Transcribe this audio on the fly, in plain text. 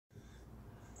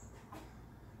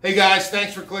Hey guys,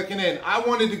 thanks for clicking in. I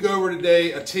wanted to go over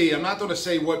today a tee. I'm not going to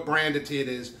say what brand of tee it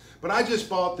is, but I just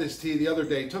bought this tee the other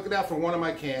day, took it out for one of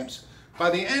my camps.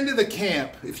 By the end of the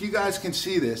camp, if you guys can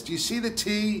see this, do you see the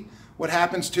tee? What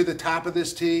happens to the top of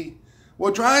this tee?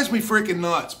 Well, it drives me freaking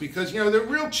nuts because, you know, they're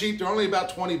real cheap. They're only about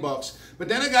 20 bucks. But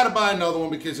then I got to buy another one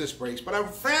because this breaks. But I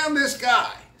found this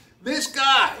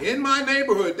guy in my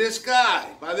neighborhood, this guy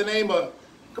by the name of,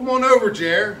 come on over,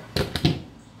 Jer.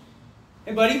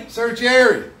 Hey, buddy. Sir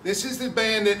Jerry, this is the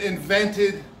band that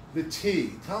invented the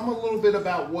tee. Tell them a little bit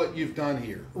about what you've done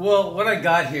here. Well, what I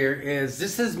got here is,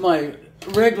 this is my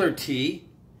regular tee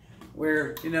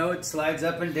where, you know, it slides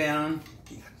up and down.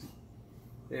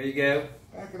 There you go.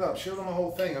 Back it up. Show them the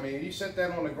whole thing. I mean, you set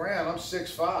that on the ground. I'm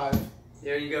 6'5".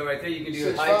 There you go, right there. You can do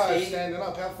a 6'5", high tee. standing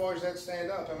up. How far does that stand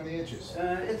up? How many inches?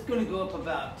 It's going to go up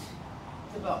about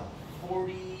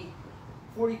 40,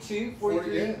 42,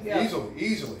 43. Yeah.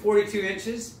 Easily. 42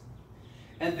 inches.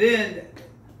 And then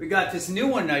we got this new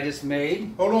one I just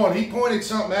made. Hold on. He pointed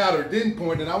something out or didn't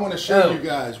point it. I want to show you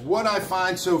guys. What I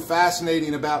find so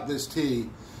fascinating about this tee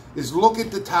is look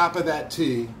at the top of that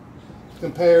tee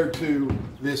compared to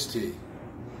this tee.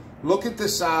 Look at the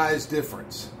size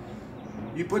difference.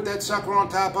 You put that sucker on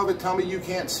top of it, tell me you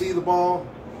can't see the ball.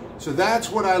 So that's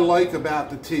what I like about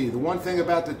the tee. The one thing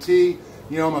about the tee,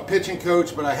 you know, I'm a pitching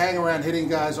coach, but I hang around hitting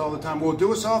guys all the time. Will it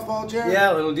do a softball, Jerry?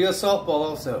 Yeah, it'll do a softball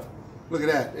also. Look at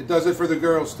that. It does it for the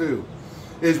girls too.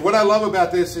 What I love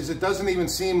about this is it doesn't even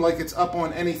seem like it's up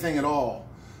on anything at all.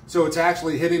 So it's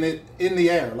actually hitting it in the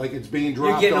air, like it's being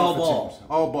dropped off. You're getting all ball.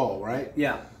 All ball, right?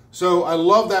 Yeah. So I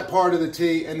love that part of the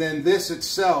tee. And then this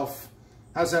itself,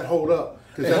 how's that hold up?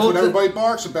 Because that's what everybody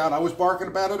barks about. I was barking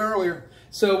about it earlier.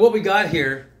 So what we got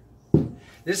here,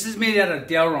 this is made out of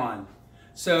Delron.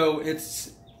 So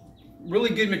it's really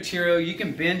good material. You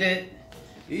can bend it.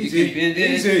 Easy. You can bend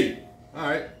it. Easy. All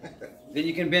right. Then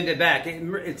you can bend it back.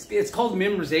 It's called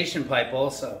memorization pipe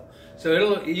also.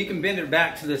 So you can bend it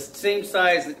back to the same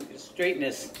size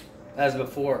straightness as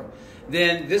before.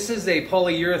 Then this is a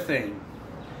polyurethane.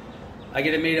 I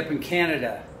get it made up in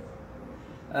Canada.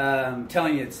 I'm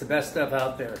telling you, it's the best stuff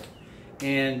out there.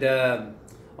 And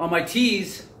on my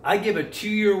tees, I give a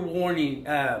 2-year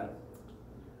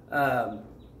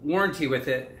warranty with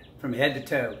it from head to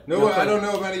toe. No, I don't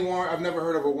know of any warranty. I've never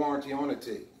heard of a warranty on a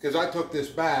tee because I took this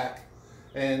back,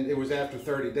 and it was after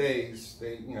 30 days.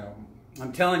 They, you know.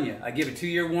 I'm telling you, I give a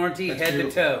 2-year warranty, head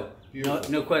to toe.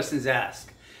 No questions asked.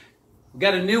 We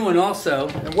got a new one also.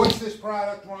 And what's this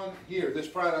product run here? This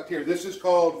product here. This is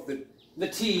called the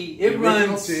tee. It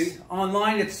runs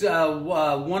online. It's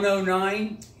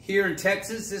 109 here in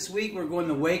Texas this week. We're going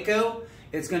to Waco.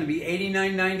 It's going to be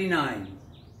 $89.99.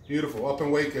 Beautiful, up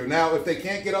in Waco. Now, if they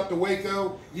can't get up to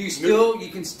Waco, you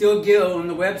can still go on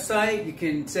the website. You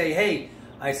can say, "Hey,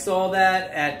 I saw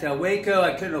that at Waco.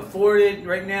 I couldn't afford it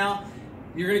right now."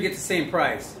 You're going to get the same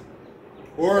price.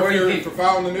 Or if you're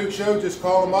following the Nuke Show, just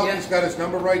call him up. Yeah. He's got his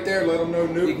number right there. Let him know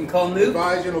Nuke. You can call Nuke.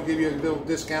 Advise you, and he'll give you a little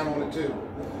discount on it too.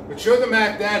 But show the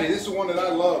Mac Daddy. This is one that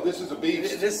I love. This is a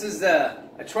beast. This is a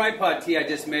tripod tee I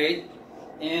just made,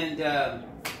 and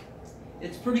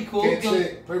it's pretty cool. Can't see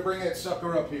it. Bring that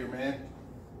sucker up here, man.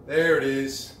 There it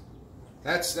is.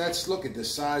 That's look at the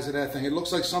size of that thing. It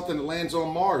looks like something that lands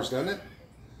on Mars, doesn't it?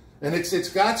 And it's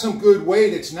got some good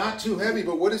weight. It's not too heavy,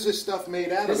 but what is this stuff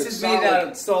made out of? This is made out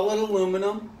of solid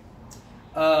aluminum.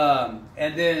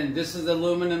 And then this is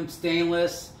aluminum,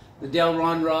 stainless, the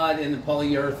Delron rod, and the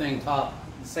polyurethane top.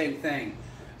 The same thing.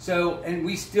 So, and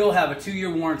we still have a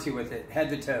 2-year warranty with it, head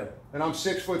to toe. And I'm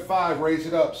 6'5". Raise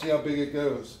it up. See how big it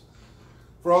goes.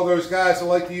 For all those guys that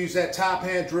like to use that top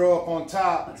hand drill up on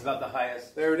top. That's about the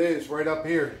highest. There it is, right up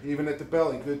here, even at the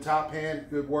belly. Good top hand,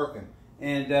 good working.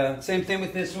 And same thing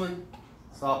with this one.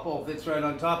 Softball fits right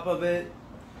on top of it.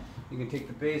 You can take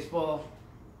the baseball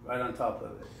right on top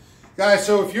of it. Guys,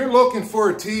 so if you're looking for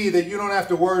a tee that you don't have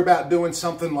to worry about doing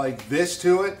something like this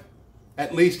to it,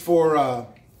 at least for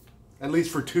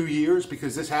 2 years,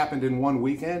 because this happened in one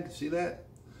weekend, see that?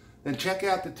 Then check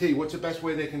out the tee. What's the best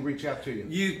way they can reach out to you?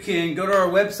 You can go to our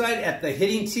website at the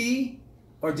Hitting Tee,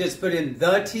 or just put in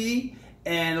the tee,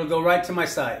 and it'll go right to my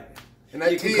site. And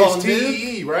that tee is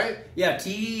TEE, right? Yeah,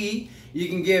 TEE. You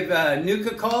can give Nuke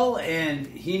a call, and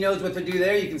he knows what to do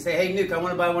there. You can say, "Hey, Nuke, I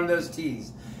want to buy one of those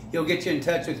tees." He'll get you in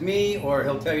touch with me, or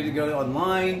he'll tell you to go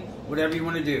online, whatever you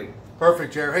want to do.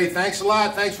 Perfect, Jerry. Hey, thanks a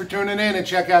lot. Thanks for tuning in, and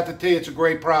check out the tee. It's a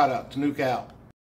great product. Nuke out.